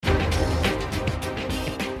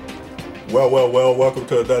Well, welcome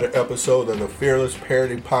to another episode of the Fearless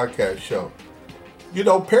Parenting Podcast Show. You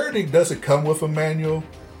know, parenting doesn't come with a manual.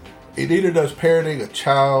 It neither does parenting a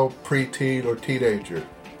child, preteen, or teenager.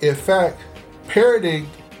 In fact, parenting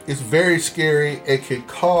is very scary and can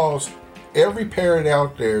cause every parent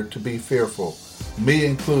out there to be fearful, me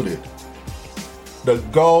included. The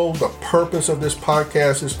goal, the purpose of this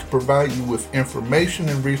podcast is to provide you with information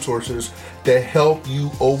and resources that help you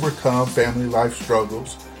overcome family life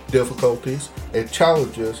struggles, difficulties, and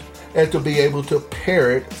challenges, and to be able to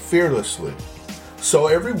parent fearlessly. So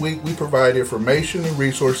every week we provide information and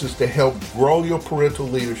resources to help grow your parental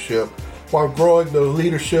leadership while growing the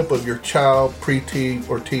leadership of your child, preteen,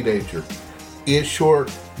 or teenager. In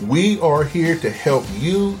short, we are here to help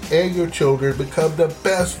you and your children become the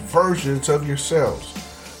best versions of yourselves.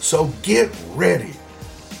 So get ready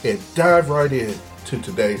and dive right in to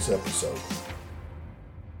today's episode.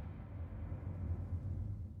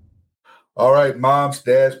 All right, moms,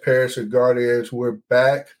 dads, parents, and guardians, we're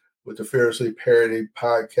back with the Fearlessly Parenting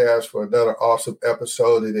Podcast for another awesome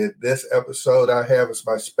episode. And in this episode, I have as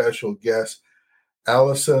my special guest,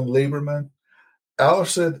 Allison Lieberman.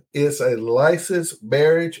 Allison is a licensed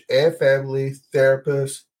marriage and family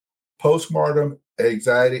therapist, postpartum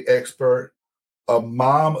anxiety expert, a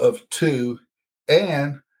mom of two,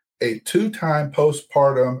 and a two-time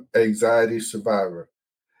postpartum anxiety survivor.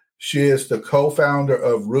 She is the co-founder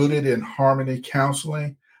of Rooted in Harmony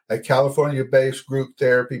Counseling, a California-based group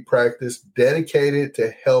therapy practice dedicated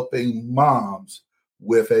to helping moms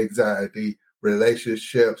with anxiety,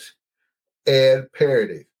 relationships, and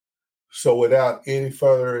parenting. So without any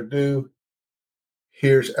further ado,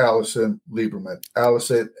 here's Allison Lieberman.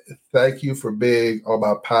 Allison, thank you for being on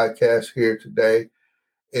my podcast here today.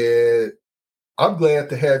 And I'm glad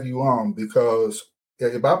to have you on because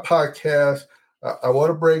in my podcast, I want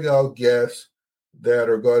to bring on guests that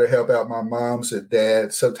are going to help out my moms and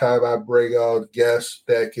dads. Sometimes I bring on guests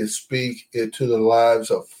that can speak into the lives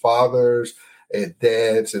of fathers and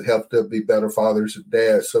dads and help them be better fathers and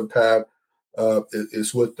dads. Sometimes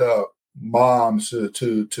it's with moms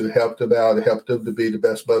to help them out and help them to be the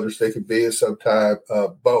best mothers they can be, and sometimes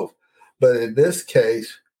both. But in this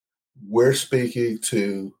case, we're speaking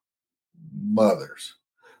to mothers.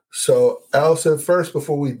 So, Allison, first,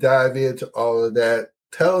 before we dive into all of that,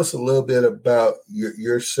 tell us a little bit about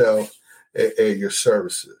yourself and your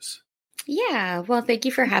services. Yeah, well, thank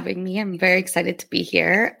you for having me. I'm very excited to be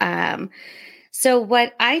here. So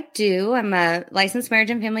what I do, I'm a licensed marriage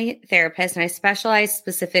and family therapist, and I specialize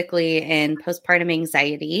specifically in postpartum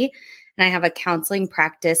anxiety. And I have a counseling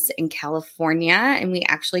practice in California, and we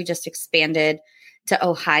actually just expanded to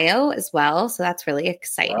Ohio as well. So that's really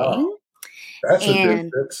exciting. Wow. That's a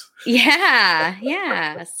difference.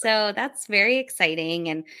 Yeah. So that's very exciting.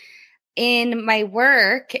 And in my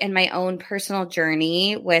work and my own personal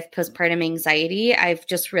journey with postpartum anxiety, I've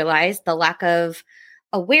just realized the lack of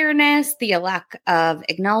awareness, the lack of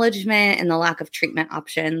acknowledgement, and the lack of treatment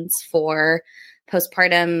options for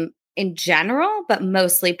postpartum in general, but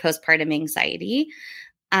mostly postpartum anxiety.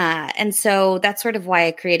 And so that's sort of why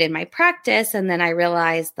I created my practice. And then I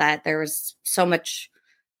realized that there was so much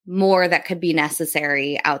more that could be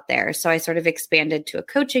necessary out there. So I sort of expanded to a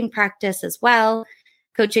coaching practice as well,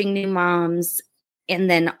 coaching new moms. And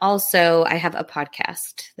then also I have a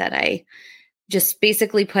podcast that I just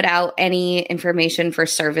basically put out any information for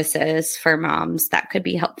services for moms that could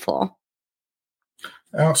be helpful.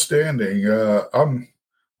 Outstanding.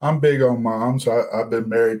 I'm big on moms. I've been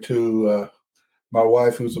married to my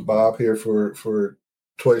wife, who's a Bob, here for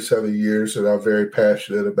 27 years, and I'm very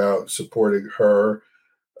passionate about supporting her.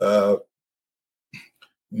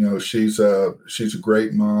 She's a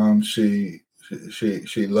great mom. She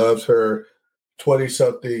loves her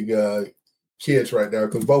 20-something kids right now,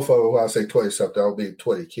 because both of them, when I say 20-something, I'll be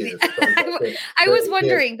 20 kids. I was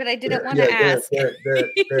wondering, but I didn't want to ask. They're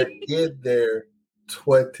in their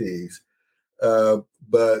 20s,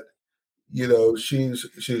 but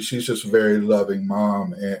she's just a very loving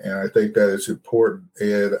mom, and I think that is important.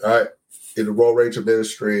 And in the Roll Ranger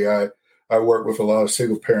ministry, I work with a lot of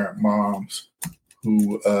single parent moms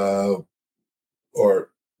who are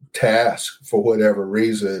tasked for whatever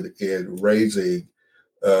reason in raising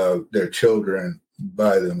their children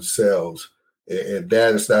by themselves. And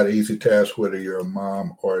that is not an easy task, whether you're a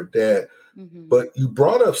mom or a dad. Mm-hmm. But you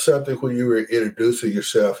brought up something when you were introducing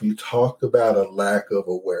yourself. You talked about a lack of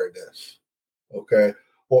awareness. Okay.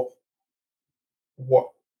 Well,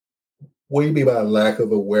 what do you mean by lack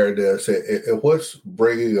of awareness? And what's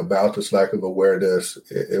bringing about this lack of awareness?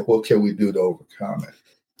 And what can we do to overcome it?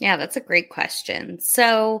 Yeah, that's a great question.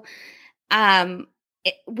 So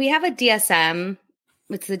we have a DSM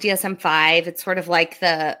It's the DSM-5. It's sort of like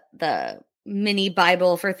the mini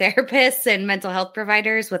Bible for therapists and mental health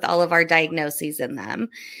providers with all of our diagnoses in them.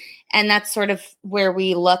 And that's sort of where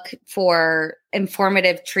we look for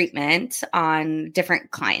informative treatment on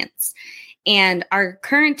different clients. And our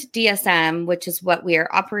current DSM, which is what we are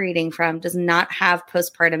operating from, does not have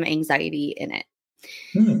postpartum anxiety in it.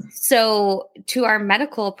 So to our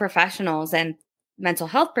medical professionals and mental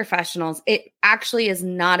health professionals, it actually is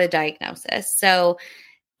not a diagnosis. So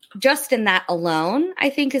just in that alone, I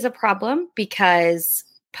think is a problem, because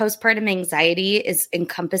postpartum anxiety is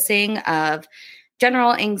encompassing of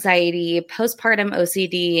general anxiety, postpartum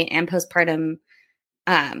OCD, and postpartum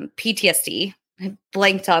PTSD. I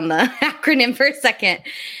blanked on the acronym for a second.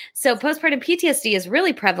 So postpartum PTSD is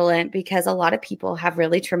really prevalent because a lot of people have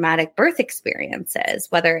really traumatic birth experiences,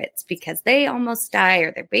 whether it's because they almost die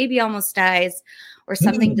or their baby almost dies or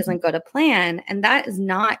something doesn't go to plan. And that is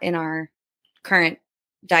not in our current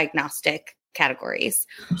diagnostic categories.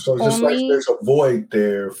 So it's just like there's a void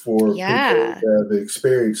there for people that have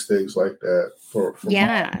experienced things like that. For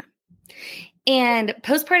mom. And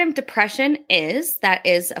postpartum depression is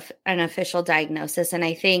an official diagnosis. And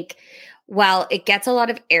I think while it gets a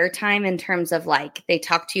lot of airtime in terms of like they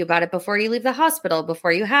talk to you about it before you leave the hospital,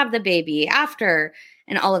 before you have the baby, after,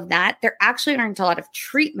 and all of that, there actually aren't a lot of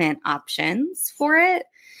treatment options for it.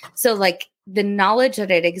 So like the knowledge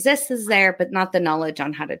that it exists is there, but not the knowledge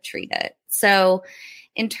on how to treat it. So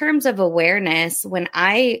in terms of awareness, when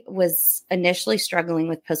I was initially struggling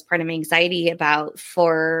with postpartum anxiety about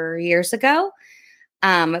 4 years ago,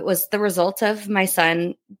 it was the result of my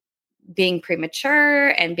son being premature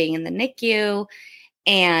and being in the NICU.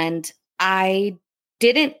 And I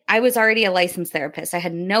was already a licensed therapist. I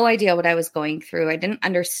had no idea what I was going through. I didn't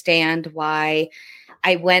understand why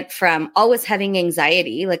I went from always having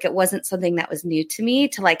anxiety, like it wasn't something that was new to me,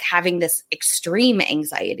 to like having this extreme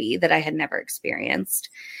anxiety that I had never experienced.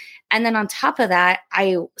 And then on top of that,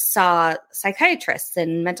 I saw psychiatrists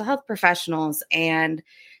and mental health professionals and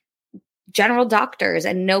general doctors,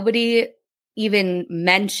 and nobody even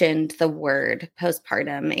mentioned the word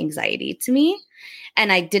postpartum anxiety to me.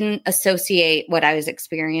 And I didn't associate what I was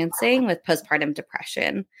experiencing with postpartum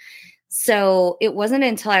depression. So it wasn't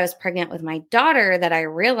until I was pregnant with my daughter that I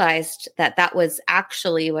realized that that was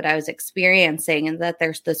actually what I was experiencing, and that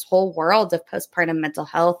there's this whole world of postpartum mental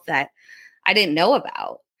health that I didn't know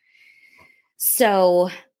about. So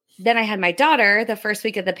then I had my daughter the first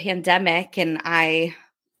week of the pandemic, and I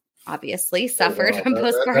suffered from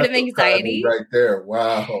postpartum anxiety. Right there.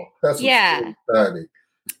 Wow. That's exciting.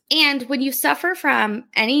 And when you suffer from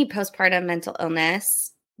any postpartum mental illness,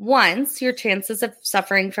 once, your chances of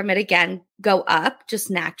suffering from it again go up just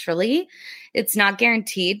naturally. It's not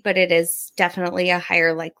guaranteed, but it is definitely a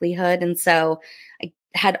higher likelihood. And so I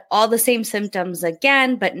had all the same symptoms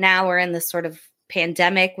again, but now we're in this sort of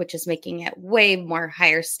pandemic, which is making it way more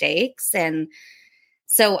higher stakes. And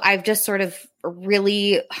so I've just sort of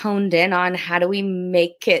really honed in on how do we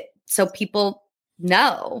make it so people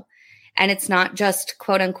know, and it's not just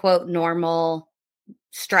quote unquote normal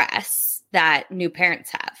stress that new parents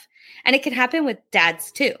have. And it can happen with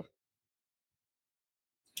dads too.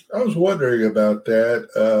 I was wondering about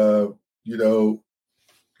that.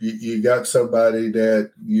 You got somebody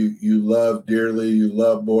that you love dearly, you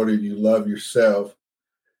love more than you love yourself,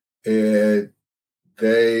 and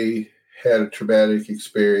they had a traumatic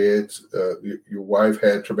experience. Your wife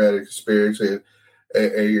had a traumatic experience, and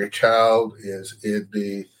your child is in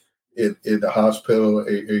the hospital,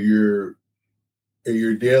 and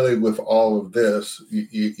you're dealing with all of this.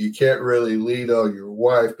 You can't really lean on your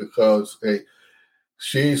wife because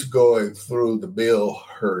she's going through the mill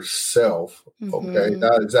herself. Okay,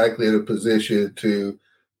 not exactly in a position to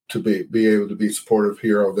be able to be supportive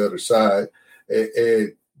here on the other side,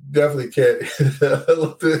 and definitely can't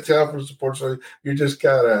look to the child for support. So you're just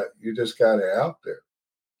kind of out there.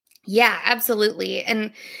 Yeah, absolutely.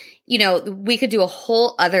 And we could do a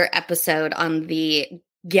whole other episode on the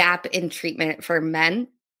gap in treatment for men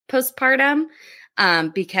postpartum,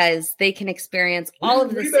 because they can experience all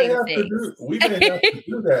of the same things. We may have to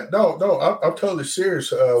do that. No, I'm totally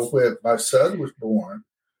serious. When my son was born,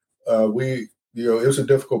 it was a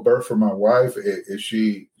difficult birth for my wife.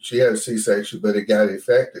 She had a C-section, but it got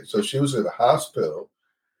infected. So she was in the hospital,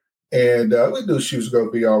 and we knew she was going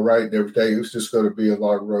to be all right and everything. It was just going to be a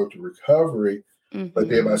long road to recovery. But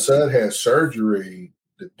then my son had surgery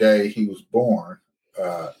the day he was born.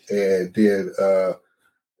 And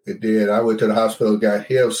then I went to the hospital and got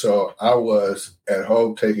him. So I was at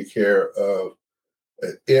home taking care of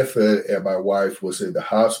an infant, and my wife was in the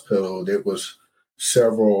hospital. It was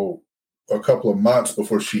several a couple of months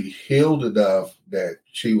before she healed enough that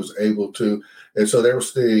she was able to. And so there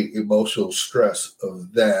was the emotional stress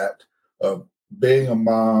of that, of being a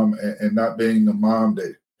mom and not being the mom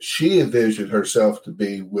that she envisioned herself to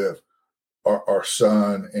be with our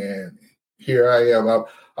son. And here I am.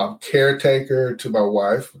 I'm caretaker to my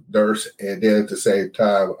wife, nurse, and then at the same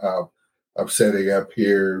time, I'm setting up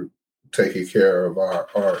here, taking care of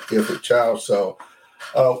our infant child. So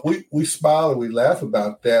we smile and we laugh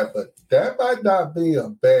about that, but that might not be a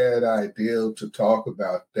bad idea to talk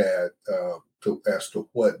about that as to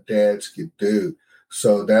what dads can do.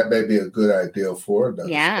 So that may be a good idea for another.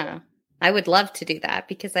 Yeah, I would love to do that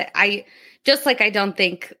because I just like I don't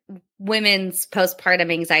think women's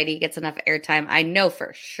postpartum anxiety gets enough airtime. I know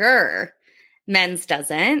for sure men's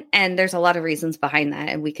doesn't, and there's a lot of reasons behind that,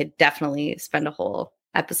 and we could definitely spend a whole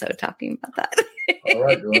episode talking about that. All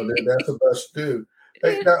right, well, then that's a must do.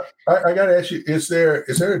 Hey, now I got to ask you: is there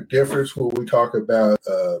a difference when we talk about?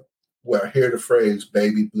 Well, I hear the phrase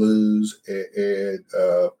 "baby blues" and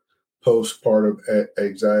postpartum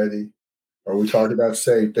anxiety. Are we talking about the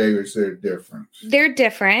same thing, or is there a difference? They're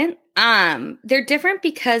different. They're different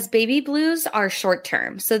because baby blues are short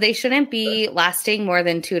term, so they shouldn't be lasting more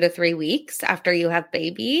than 2 to 3 weeks after you have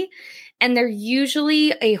baby. And they're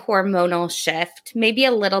usually a hormonal shift, maybe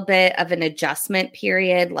a little bit of an adjustment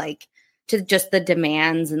period, like to just the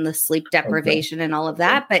demands and the sleep deprivation and all of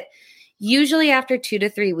that. But usually after 2 to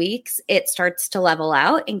 3 weeks, it starts to level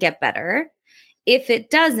out and get better. If it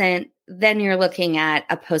doesn't, then you're looking at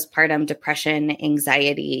a postpartum depression,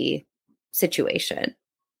 anxiety situation.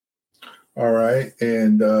 All right.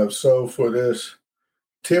 And so for this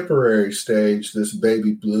temporary stage, this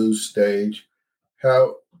baby blues stage,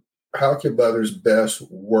 how can mothers best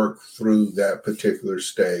work through that particular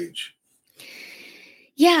stage?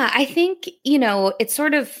 Yeah, I think, it's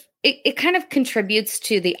sort of, it kind of contributes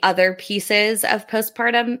to the other pieces of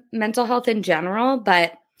postpartum mental health in general,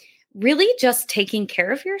 but really just taking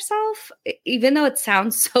care of yourself, even though it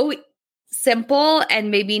sounds so simple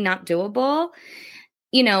and maybe not doable,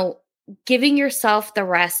 giving yourself the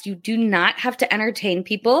rest. You do not have to entertain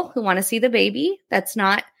people who want to see the baby. That's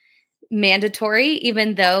not mandatory,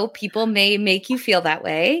 even though people may make you feel that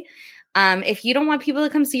way. If you don't want people to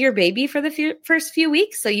come see your baby for the first few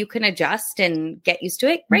weeks so you can adjust and get used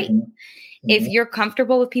to it, great. Mm-hmm. If you're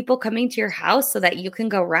comfortable with people coming to your house so that you can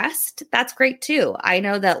go rest, that's great too. I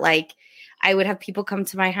know that I would have people come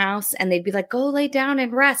to my house and they'd be like, go lay down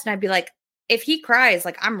and rest. And I'd be like, if he cries,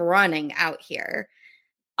 I'm running out here.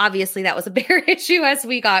 Obviously that was a bigger issue as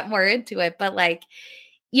we got more into it, but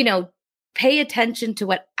pay attention to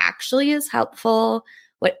what actually is helpful,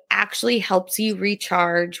 what actually helps you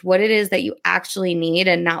recharge, what it is that you actually need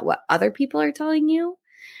and not what other people are telling you.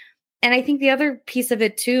 And I think the other piece of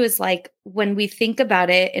it too is when we think about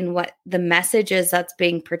it and what the message is that's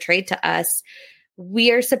being portrayed to us, we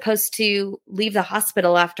are supposed to leave the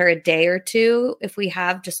hospital after a day or two if we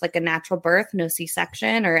have just a natural birth, no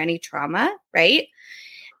C-section or any trauma, right?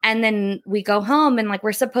 And then we go home and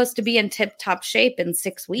we're supposed to be in tip-top shape in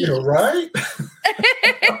 6 weeks. You're right.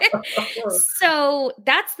 So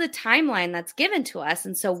that's the timeline that's given to us.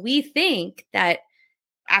 And so we think that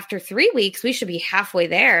after 3 weeks, we should be halfway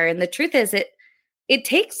there. And the truth is it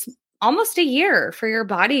takes almost a year for your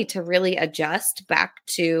body to really adjust back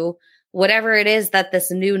to whatever it is that this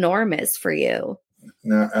new norm is for you.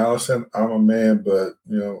 Now, Allison, I'm a man, but,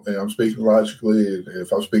 and I'm speaking logically.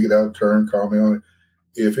 If I'm speaking out of turn, call me on it.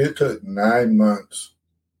 If it took 9 months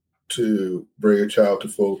to bring a child to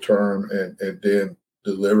full term and then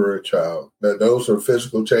deliver a child, that those are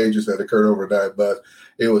physical changes that occurred overnight, but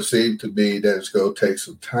it would seem to me that it's going to take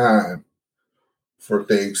some time for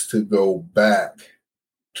things to go back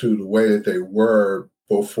to the way that they were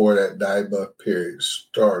before that 9-month period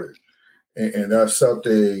started. And that's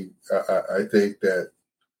something I think that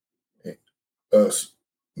us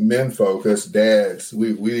men folk, us dads,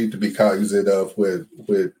 we need to be cognizant of with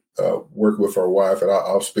working with our wife, and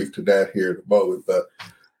I'll speak to that here in a moment. But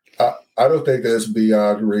I don't think that's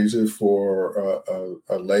beyond reason for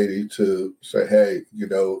a lady to say, hey,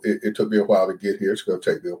 it took me a while to get here. It's going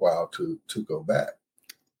to take me a while to go back.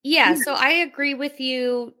 Yeah, so I agree with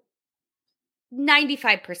you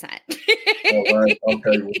 95%. All right.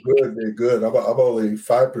 Okay. Well, good. I'm only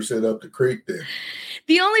 5% up the creek then.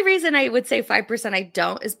 The only reason I would say 5% I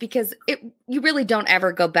don't is because you really don't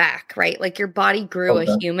ever go back, right? Your body grew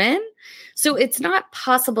a human. So it's not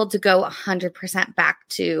possible to go 100% back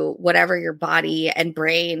to whatever your body and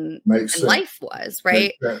brain and life was,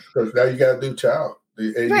 right? Because now you got a new child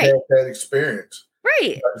and you have that experience.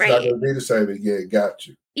 Right. It's not going to be the same again. Got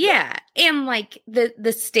you. Yeah. And like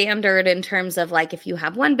the standard in terms of like if you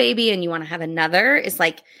have one baby and you want to have another is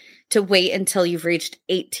like to wait until you've reached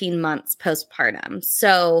 18 months postpartum.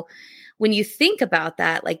 So when you think about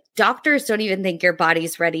that, like doctors don't even think your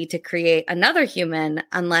body's ready to create another human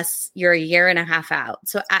unless you're a year and a half out.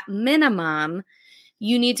 So at minimum,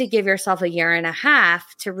 you need to give yourself a year and a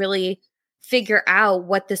half to really figure out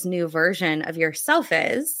what this new version of yourself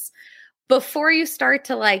is before you start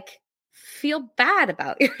to like feel bad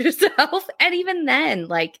about yourself. And even then,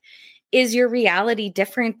 like, is your reality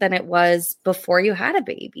different than it was before you had a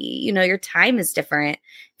baby? You know, your time is different.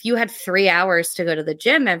 If you had 3 hours to go to the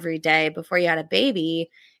gym every day before you had a baby,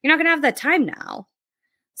 you're not going to have that time now.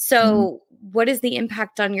 So what is the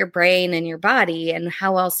impact on your brain and your body? And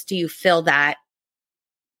how else do you fill that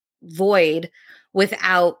void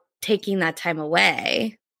without taking that time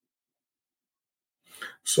away?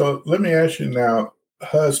 So let me ask you now,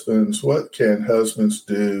 husbands, what can husbands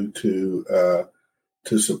do to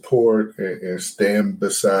support and stand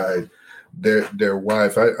beside their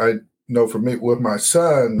wife? I know for me with my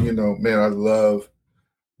son, you know, man, I love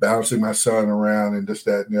bouncing my son around and this,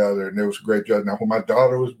 that, and the other. And it was a great job. Now, when my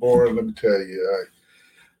daughter was born, let me tell you,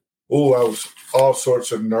 I was all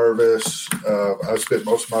sorts of nervous. I spent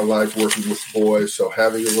most of my life working with boys, so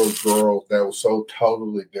having a little girl, that was so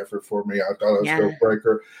totally different for me. I thought I was going to break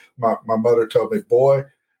her. My mother told me, boy,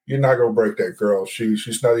 you're not going to break that girl.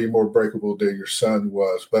 She's not even more breakable than your son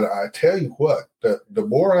was. But I tell you what, the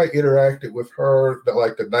more I interacted with her,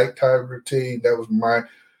 like the nighttime routine, that was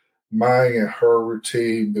mine and her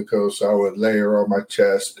routine, because I would lay her on my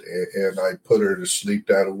chest and I put her to sleep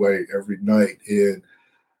that away every night. And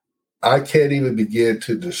I can't even begin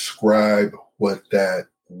to describe what that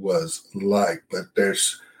was like, but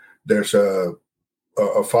there's a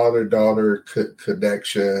father-daughter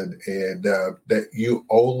connection, and that you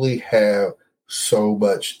only have so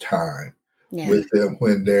much time with them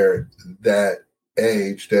when they're that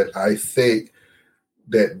age, that I think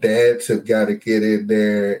that dads have got to get in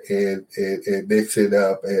there and mix it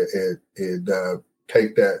up and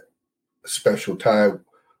take that special time,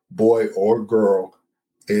 boy or girl,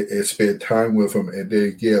 and spend time with them, and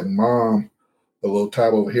then give mom a little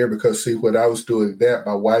time over here. Because see, when I was doing that,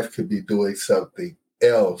 my wife could be doing something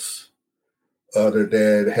else other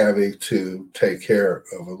than having to take care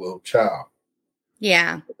of a little child.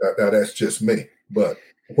 Yeah. Now that's just me. But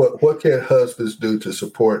what can husbands do to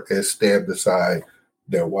support and stand beside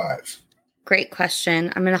their wives? Great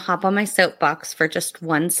question. I'm going to hop on my soapbox for just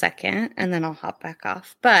 1 second and then I'll hop back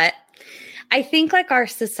off. But I think like our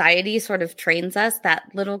society sort of trains us that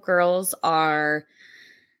little girls are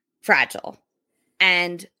fragile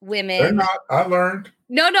and women. They're not. I learned.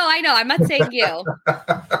 No, I know. I'm not saying you.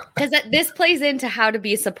 Because this plays into how to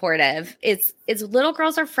be supportive. It's little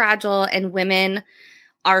girls are fragile and women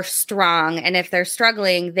are strong. And if they're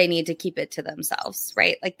struggling, they need to keep it to themselves,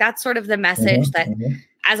 right? Like that's sort of the message that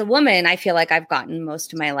as a woman, I feel like I've gotten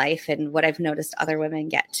most of my life, and what I've noticed other women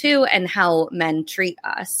get too, and how men treat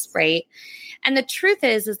us, right? And the truth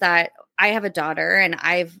is that I have a daughter, and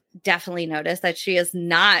I've definitely noticed that she is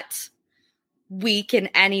not weak in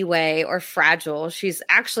any way or fragile. She's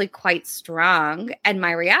actually quite strong. And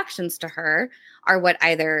my reactions to her are what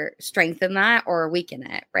either strengthen that or weaken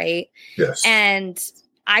it, right? Yes. And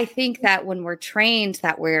I think that when we're trained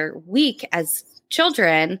that we're weak as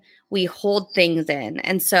children, we hold things in.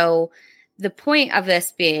 And so the point of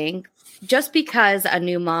this being, just because a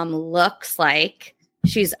new mom looks like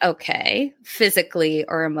she's okay physically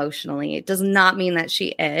or emotionally, it does not mean that she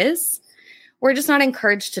is. We're just not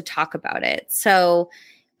encouraged to talk about it. So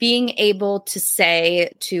being able to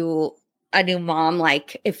say to a new mom,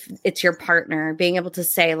 like if it's your partner, being able to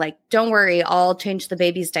say like, don't worry, I'll change the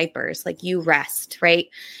baby's diapers. Like you rest, right?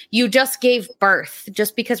 You just gave birth.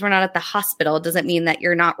 Just because we're not at the hospital doesn't mean that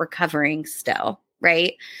you're not recovering still,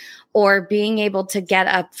 right? Or being able to get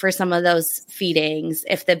up for some of those feedings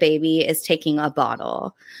if the baby is taking a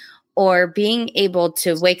bottle, or being able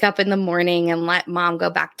to wake up in the morning and let mom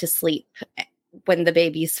go back to sleep when the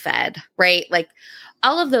baby's fed, right? Like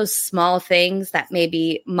all of those small things that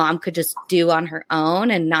maybe mom could just do on her own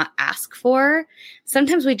and not ask for.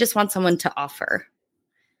 Sometimes we just want someone to offer.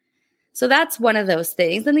 So that's one of those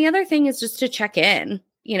things. And the other thing is just to check in,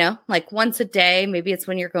 you know, like once a day, maybe it's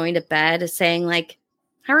when you're going to bed, is saying like,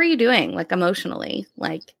 how are you doing? Like emotionally,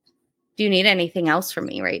 like, do you need anything else from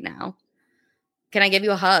me right now? Can I give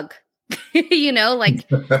you a hug? You know, like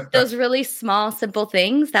those really small, simple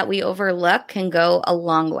things that we overlook can go a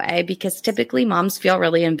long way, because typically moms feel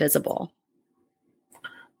really invisible.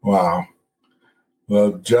 Wow.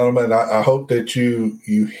 Well, gentlemen, I hope that you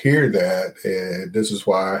hear that, and this is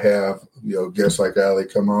why I have guests like Allie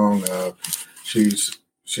come on. She's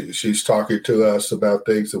talking to us about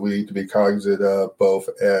things that we need to be cognizant of, both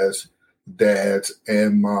as dads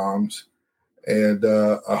and moms. And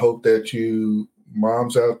I hope that you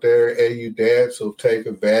moms out there and you dads will take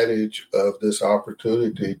advantage of this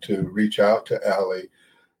opportunity to reach out to Allie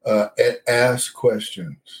and ask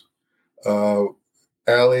questions.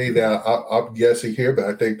 Allie, now I'm guessing here, but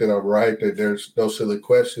I think that I'm right that there's no silly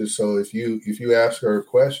questions. So if you ask her a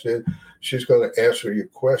question, she's going to answer your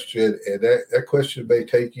question, and that question may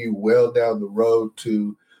take you well down the road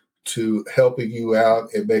to helping you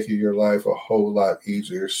out and making your life a whole lot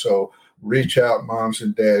easier. So reach out, moms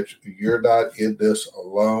and dads. You're not in this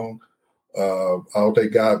alone. I don't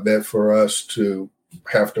think God meant for us to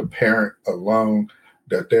have to parent alone,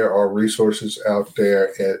 that there are resources out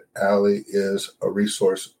there, and Allie is a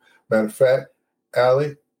resource. Matter of fact,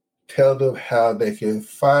 Allie, tell them how they can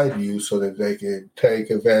find you so that they can take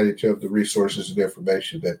advantage of the resources and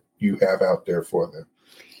information that you have out there for them.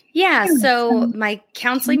 Yeah. So my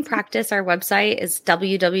counseling practice, our website is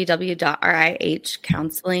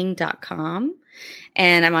www.rihcounseling.com.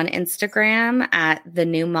 And I'm on Instagram at The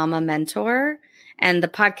New Mama Mentor. And the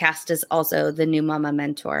podcast is also The New Mama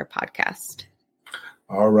Mentor podcast.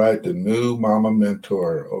 All right. The New Mama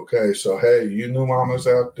Mentor. Okay. So, hey, you new mamas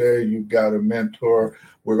out there, you've got a mentor.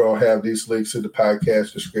 We're going to have these links in the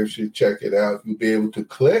podcast description. Check it out. You'll be able to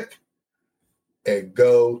click and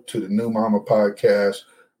go to the New Mama podcast,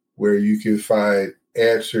 where you can find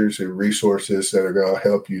answers and resources that are going to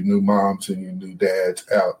help you new moms and you new dads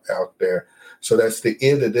out there. So that's the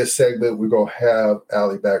end of this segment. We're going to have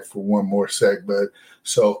Allie back for one more segment.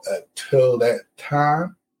 So until that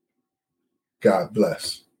time, God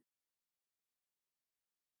bless.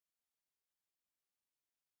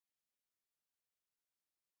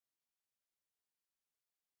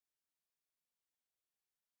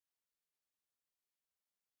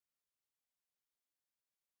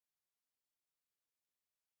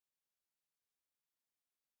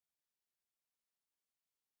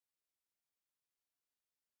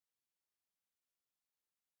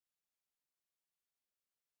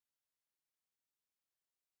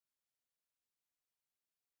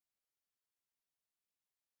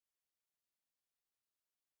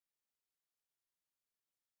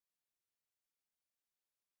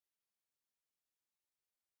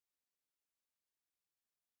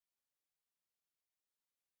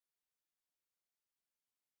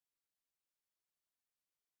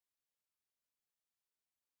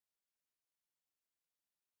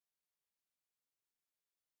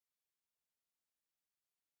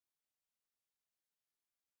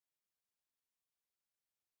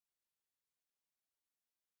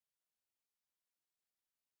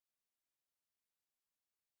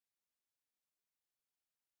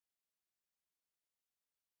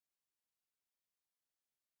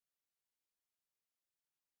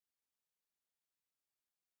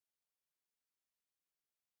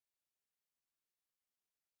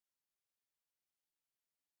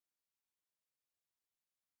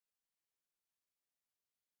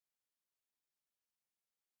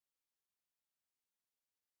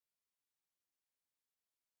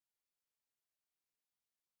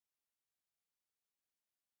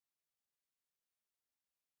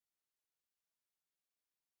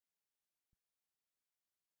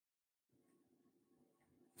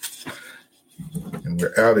 And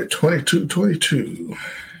we're out at 22:22.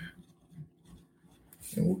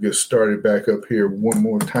 And we'll get started back up here one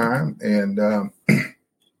more time. And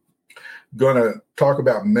going to talk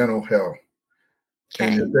about mental health.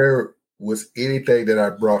 Okay. And if there was anything that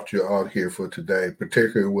I brought you out here for today,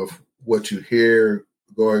 particularly with what you hear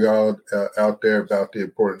going on out there about the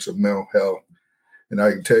importance of mental health, and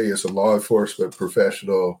I can tell you as a law enforcement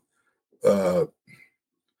professional,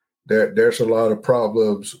 there's a lot of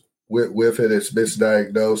problems with it. It's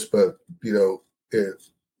misdiagnosed, but,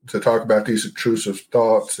 to talk about these intrusive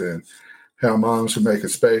thoughts and how moms can make a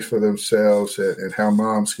space for themselves and how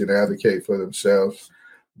moms can advocate for themselves,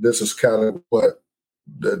 this is kind of what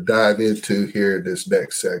to dive into here in this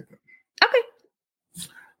next segment. Okay.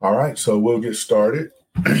 All right, so we'll get started.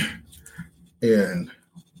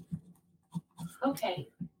 Okay.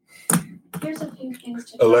 Here's a few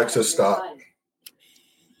things to Alexa, stop.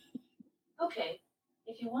 Okay.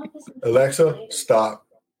 If you want this Alexa, stop.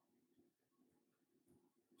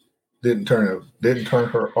 Didn't turn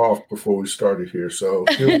her off before we started here. So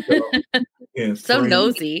here we go. So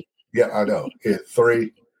nosy. Yeah, I know. In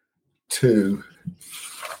 3, 2,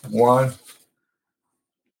 1.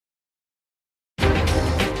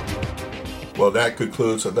 Well, that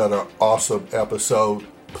concludes another awesome episode.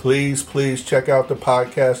 Please check out the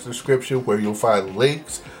podcast description where you'll find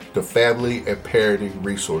links to family and parenting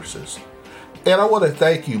resources. And I want to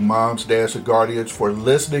thank you, moms, dads, and guardians, for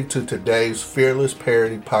listening to today's Fearless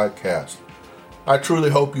Parenting Podcast. I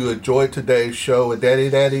truly hope you enjoyed today's show and that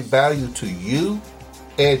it added value to you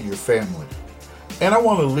and your family. And I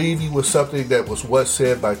want to leave you with something that was once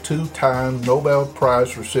said by two-time Nobel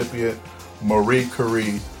Prize recipient Marie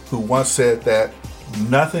Curie, who once said that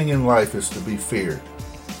nothing in life is to be feared.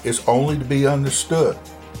 It's only to be understood.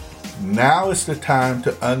 Now is the time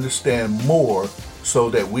to understand more so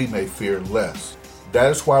that we may fear less.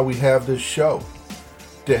 That is why we have this show,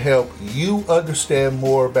 to help you understand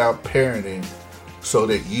more about parenting so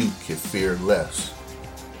that you can fear less.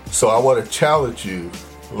 So I want to challenge you,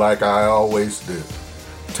 like I always do,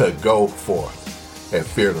 to go forth and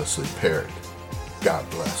fearlessly parent. God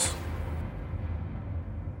bless.